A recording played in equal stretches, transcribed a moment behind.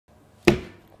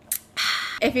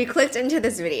If you clicked into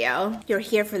this video, you're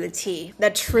here for the tea. The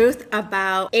truth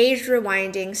about age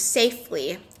rewinding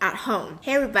safely at home.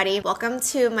 Hey everybody, welcome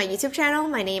to my YouTube channel.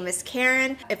 My name is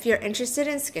Karen. If you're interested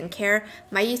in skincare,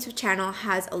 my YouTube channel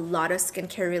has a lot of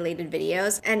skincare related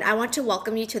videos, and I want to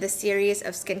welcome you to the series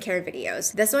of skincare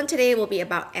videos. This one today will be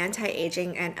about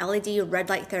anti-aging and LED red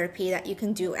light therapy that you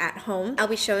can do at home. I'll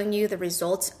be showing you the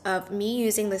results of me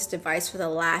using this device for the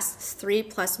last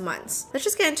 3+ months. Let's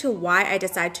just get into why I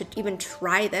decided to even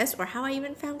try this or how I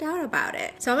even found out about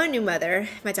it. So I'm a new mother.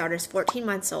 My daughter's 14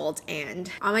 months old, and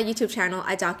on my YouTube channel,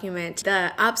 I document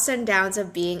the ups and downs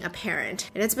of being a parent,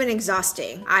 and it's been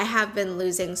exhausting. I have been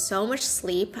losing so much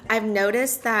sleep. I've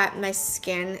noticed that my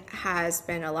skin has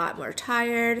been a lot more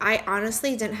tired. I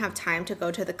honestly didn't have time to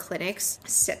go to the clinics,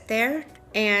 sit there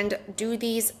and do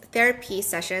these therapy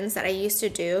sessions that I used to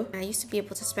do. I used to be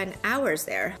able to spend hours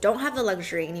there. Don't have the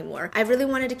luxury anymore. I really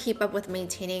wanted to keep up with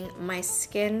maintaining my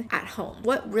skin at home.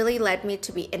 What really led me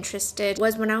to be interested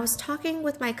was when I was talking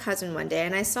with my cousin one day,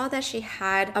 and I saw that she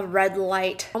had a red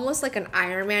light, almost like an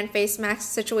Iron Man face mask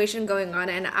situation going on,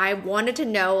 and I wanted to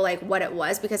know like what it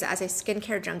was, because as a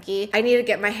skincare junkie, I need to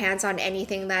get my hands on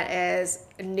anything that is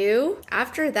new.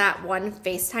 After that one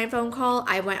FaceTime phone call,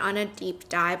 I went on a deep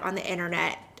dive on the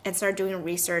internet and started doing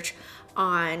research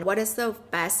on what is the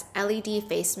best LED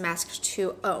face mask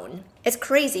to own. It's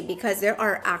crazy because there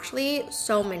are actually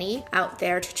so many out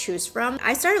there to choose from.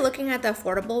 I started looking at the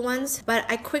affordable ones, but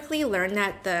I quickly learned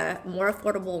that the more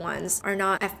affordable ones are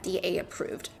not FDA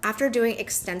approved. After doing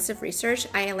extensive research,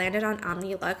 I landed on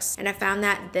Omnilux, and I found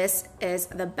that this is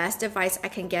the best device I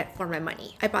can get for my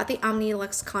money. I bought the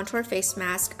Omnilux contour face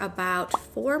mask about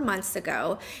 4 months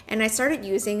ago, and I started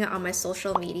using it on my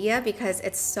social media because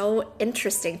it's so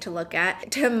interesting to look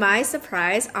at. To my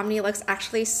surprise, Omnilux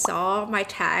actually saw my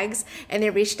tags and they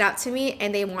reached out to me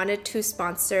and they wanted to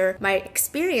sponsor my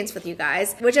experience with you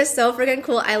guys, which is so freaking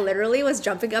cool. I literally was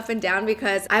jumping up and down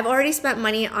because I've already spent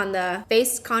money on the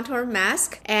face contour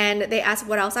mask, and they asked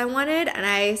what else I wanted, and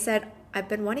I said, I've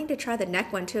been wanting to try the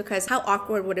neck one too, because how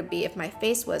awkward would it be if my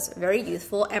face was very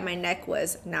youthful and my neck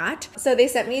was not? So they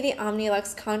sent me the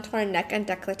Omnilux Contour Neck and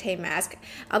Décolleté Mask.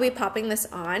 I'll be popping this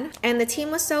on, and the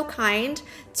team was so kind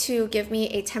to give me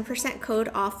a 10% code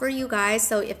off for you guys.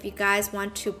 So if you guys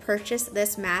want to purchase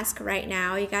this mask right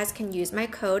now, you guys can use my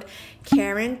code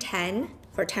Karen10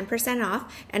 for 10% off,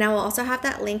 and I will also have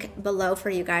that link below for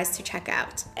you guys to check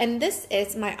out. And this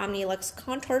is my Omnilux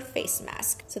Contour Face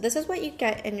Mask. So this is what you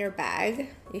get in your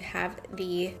bag. You have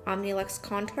the Omnilux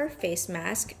Contour Face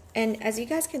Mask, and as you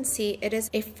guys can see, it is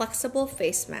a flexible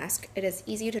face mask. It is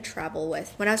easy to travel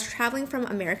with. When I was traveling from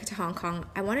America to Hong Kong,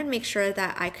 I wanted to make sure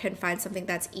that I could find something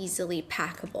that's easily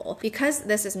packable. Because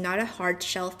this is not a hard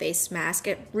shell face mask,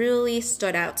 it really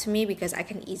stood out to me because I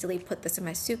can easily put this in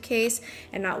my suitcase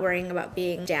and not worrying about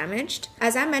being damaged.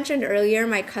 As I mentioned earlier,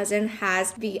 my cousin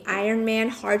has the Iron Man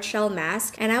hard shell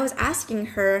mask, and I was asking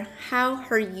her how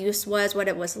her use was, what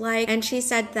it was like, and she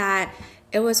said that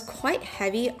it was quite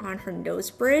heavy on her nose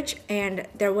bridge and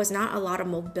there was not a lot of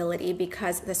mobility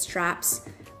because the straps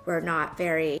were not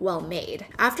very well made.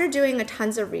 After doing a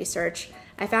tons of research,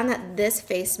 I found that this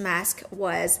face mask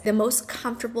was the most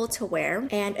comfortable to wear,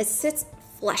 and it sits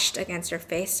flushed against your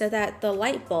face so that the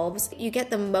light bulbs, you get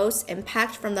the most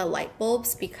impact from the light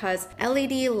bulbs, because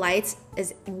LED lights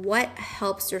is what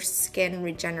helps your skin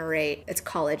regenerate its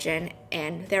collagen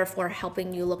and therefore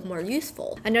helping you look more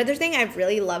youthful. Another thing I've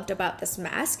really loved about this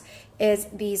mask is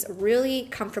these really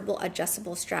comfortable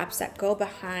adjustable straps that go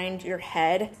behind your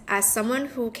head. As someone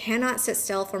who cannot sit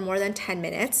still for more than 10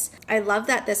 minutes, I love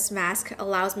that this mask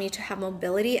allows me to have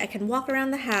mobility. I can walk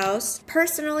around the house.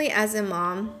 Personally, as a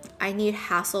mom, I need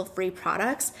hassle-free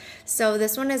products, so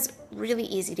this one is really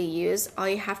easy to use. All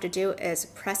you have to do is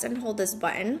press and hold this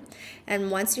button, and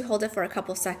once you hold it for a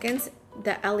couple seconds,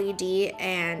 the LED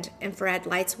and infrared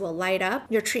lights will light up.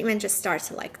 Your treatment just starts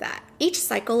like that. Each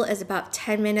cycle is about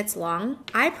 10 minutes long.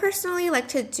 I personally like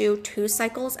to do 2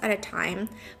 cycles at a time,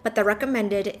 but the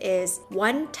recommended is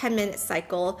 1 10-minute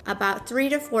cycle about 3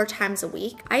 to 4 times a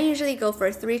week. I usually go for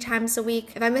 3 times a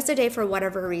week. If I miss a day for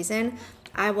whatever reason,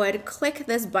 I would click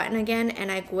this button again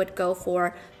and I would go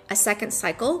for a second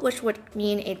cycle, which would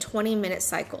mean a 20-minute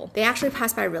cycle. They actually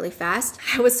pass by really fast.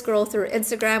 I would scroll through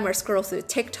Instagram or scroll through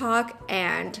TikTok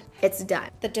and it's done.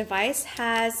 The device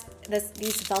has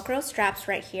these Velcro straps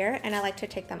right here, and I like to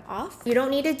take them off. You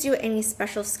don't need to do any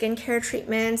special skincare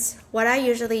treatments. What I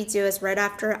usually do is right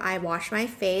after I wash my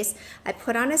face, I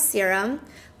put on a serum,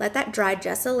 let that dry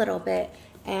just a little bit,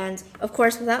 and of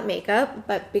course without makeup,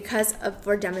 but because of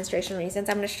for demonstration reasons,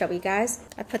 I'm going to show you guys.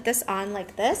 I put this on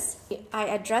like this. I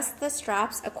adjust the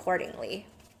straps accordingly.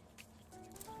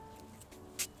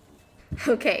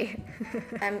 Okay.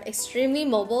 I'm extremely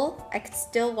mobile. I could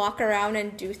still walk around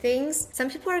and do things. Some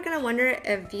people are gonna wonder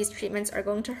if these treatments are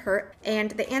going to hurt,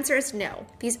 and the answer is no.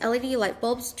 These LED light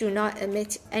bulbs do not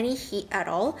emit any heat at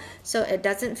all, so it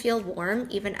doesn't feel warm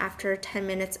even after 10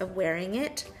 minutes of wearing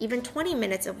it. Even 20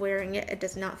 minutes of wearing it, it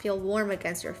does not feel warm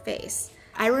against your face.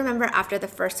 I remember after the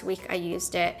first week I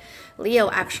used it, Leo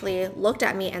actually looked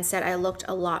at me and said I looked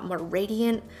a lot more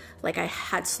radiant, like I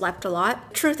had slept a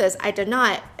lot. Truth is, I did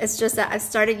not. It's just that I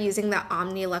started using the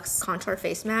Omnilux contour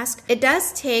face mask. It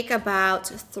does take about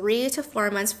 3 to 4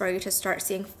 months for you to start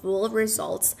seeing full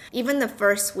results. Even the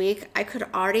first week, I could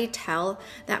already tell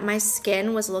that my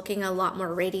skin was looking a lot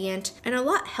more radiant and a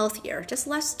lot healthier, just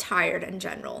less tired in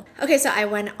general. Okay, so I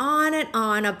went on and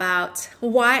on about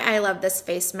why I love this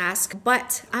face mask,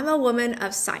 but I'm a woman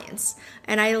of science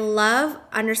and I love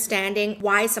understanding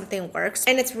why something works.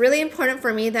 And it's really important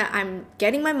for me that I'm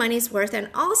getting my money's worth and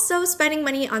also spending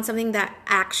money on something that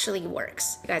actually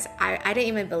works. You guys, I didn't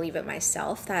even believe it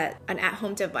myself that an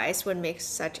at-home device would make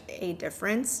such a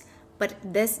difference, but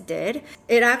this did.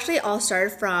 It actually all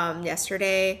started from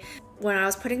yesterday when I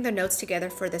was putting the notes together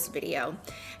for this video,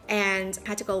 and I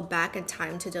had to go back in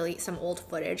time to delete some old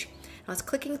footage. I was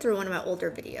clicking through one of my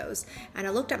older videos and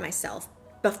I looked at myself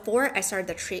before I started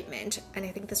the treatment, and I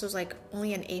think this was like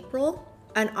only in April.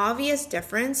 An obvious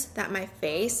difference that my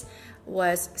face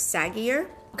was saggier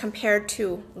compared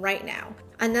to right now.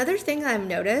 Another thing that I've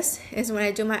noticed is when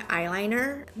I do my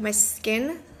eyeliner, my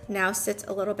skin now sits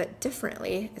a little bit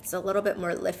differently. It's a little bit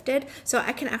more lifted. So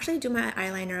I can actually do my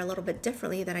eyeliner a little bit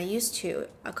differently than I used to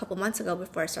a couple months ago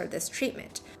before I started this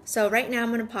treatment. So right now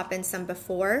I'm gonna pop in some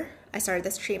before I started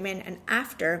this treatment and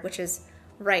after, which is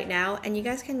right now. And you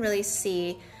guys can really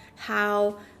see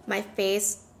how my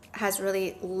face has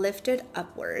really lifted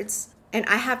upwards. And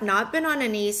I have not been on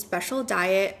any special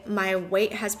diet. My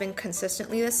weight has been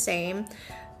consistently the same.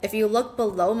 If you look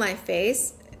below my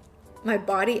face, my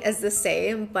body is the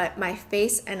same, but my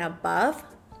face and above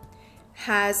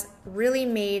has really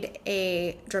made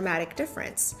a dramatic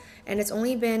difference. And it's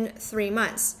only been 3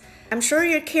 months. I'm sure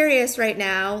you're curious right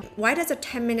now, why does a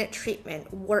 10-minute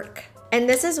treatment work? And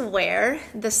this is where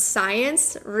the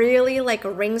science really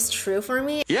rings true for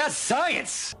me. Yes,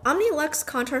 science! Omnilux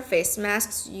contour face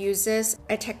masks uses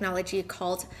a technology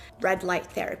called red light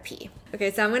therapy.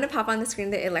 Okay, so I'm gonna pop on the screen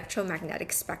the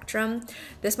electromagnetic spectrum.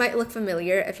 This might look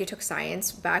familiar if you took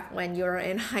science back when you were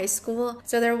in high school.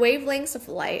 So there are wavelengths of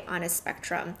light on a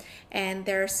spectrum. And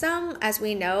there are some, as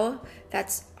we know,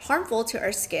 that's harmful to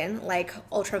our skin, like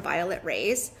ultraviolet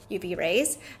rays, UV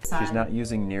rays. She's not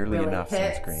using nearly enough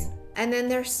sunscreen. And then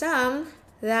there's some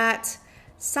that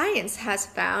science has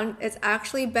found is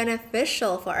actually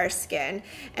beneficial for our skin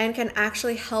and can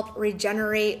actually help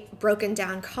regenerate broken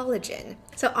down collagen.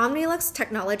 So Omnilux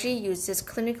technology uses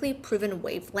clinically proven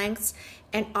wavelengths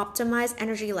and optimized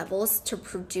energy levels to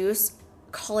produce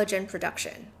collagen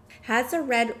production. It has the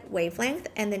red wavelength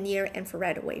and the near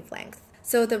infrared wavelength.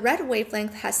 So the red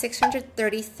wavelength has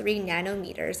 633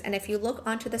 nanometers, and if you look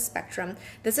onto the spectrum,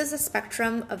 this is a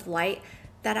spectrum of light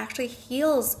that actually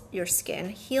heals your skin,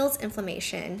 heals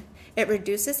inflammation. It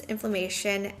reduces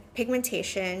inflammation,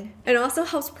 pigmentation. It also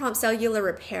helps prompt cellular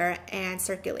repair and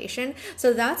circulation.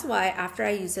 So that's why after I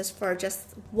used this for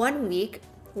just 1 week,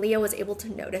 Leo was able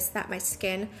to notice that my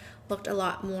skin looked a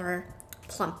lot more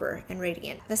plumper and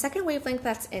radiant. The second wavelength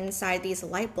that's inside these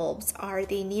light bulbs are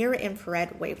the near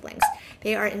infrared wavelengths.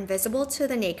 They are invisible to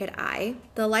the naked eye.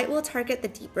 The light will target the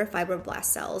deeper fibroblast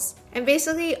cells. And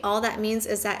basically all that means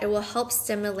is that it will help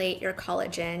stimulate your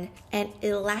collagen and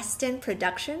elastin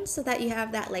production so that you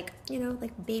have that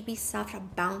baby soft,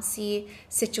 bouncy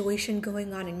situation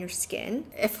going on in your skin.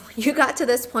 If you got to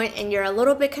this point and you're a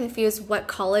little bit confused what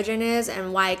collagen is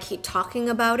and why I keep talking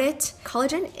about it,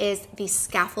 collagen is the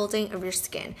scaffolding of your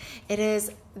skin. It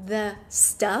is the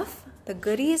stuff, the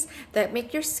goodies that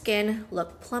make your skin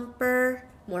look plumper,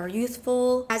 more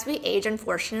youthful. As we age,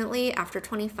 unfortunately, after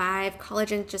 25,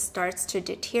 collagen just starts to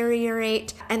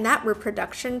deteriorate, and that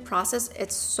reproduction process,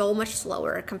 it's so much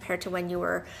slower compared to when you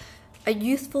were a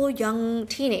youthful young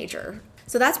teenager.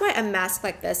 So that's why a mask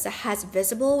like this that has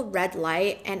visible red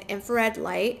light and infrared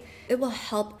light, it will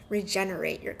help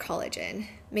regenerate your collagen,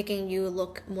 making you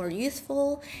look more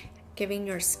youthful, giving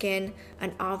your skin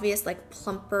an obvious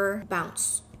plumper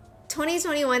bounce.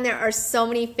 2021, there are so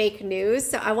many fake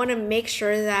news, so I want to make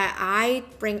sure that I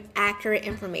bring accurate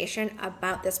information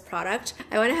about this product.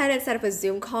 I went ahead and set up a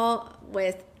Zoom call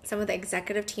with some of the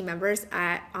executive team members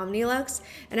at Omnilux,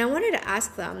 and I wanted to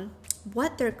ask them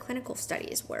what their clinical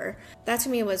studies were. That to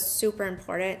me was super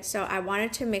important, so I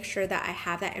wanted to make sure that I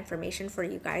have that information for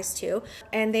you guys too.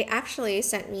 And they actually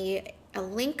sent me a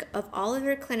link of all of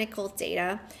their clinical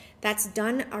data that's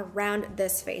done around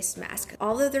this face mask.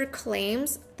 All of their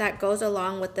claims that goes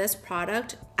along with this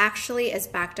product actually is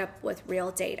backed up with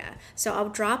real data. So I'll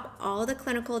drop all the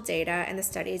clinical data and the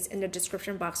studies in the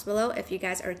description box below if you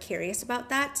guys are curious about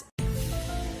that.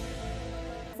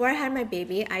 Before I had my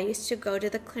baby, I used to go to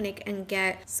the clinic and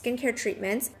get skincare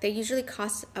treatments. They usually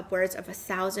cost upwards of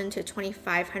 $1,000 to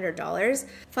 $2,500.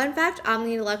 Fun fact,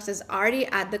 Omnilux is already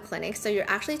at the clinic, so you're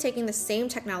actually taking the same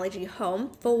technology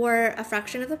home for a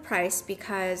fraction of the price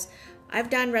because I've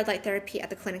done red light therapy at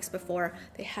the clinics before.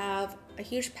 They have a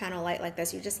huge panel light like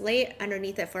this. You just lay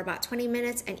underneath it for about 20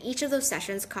 minutes and each of those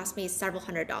sessions cost me several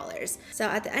 $100s. So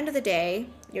at the end of the day,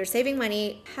 you're saving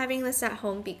money having this at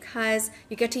home because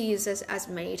you get to use this as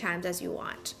many times as you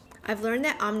want. I've learned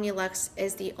that Omnilux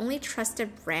is the only trusted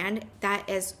brand that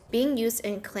is being used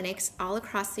in clinics all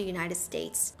across the United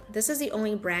States. This is the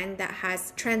only brand that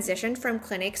has transitioned from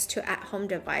clinics to at-home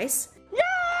device.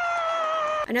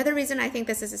 Another reason I think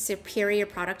this is a superior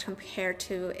product compared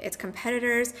to its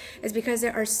competitors is because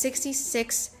there are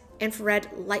 66 infrared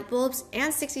light bulbs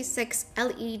and 66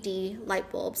 LED light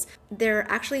bulbs. There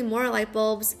are actually more light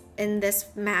bulbs in this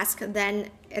mask than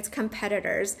its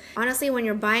competitors. Honestly, when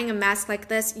you're buying a mask like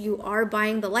this, you are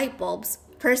buying the light bulbs.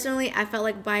 Personally, I felt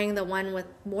like buying the one with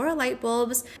more light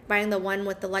bulbs, buying the one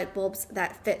with the light bulbs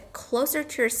that fit closer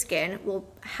to your skin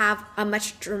will have a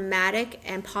much dramatic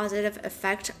and positive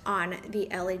effect on the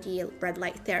LED red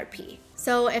light therapy.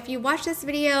 So if you watch this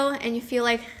video and you feel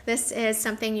like this is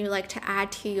something you like to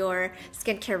add to your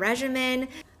skincare regimen,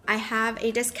 I have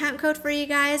a discount code for you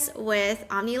guys with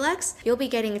Omnilux. You'll be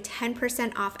getting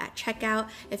 10% off at checkout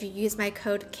if you use my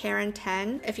code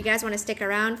Karen10. If you guys want to stick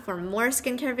around for more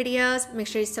skincare videos, make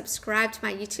sure you subscribe to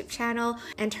my YouTube channel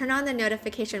and turn on the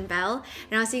notification bell.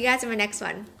 And I'll see you guys in my next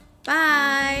one.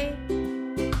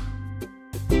 Bye!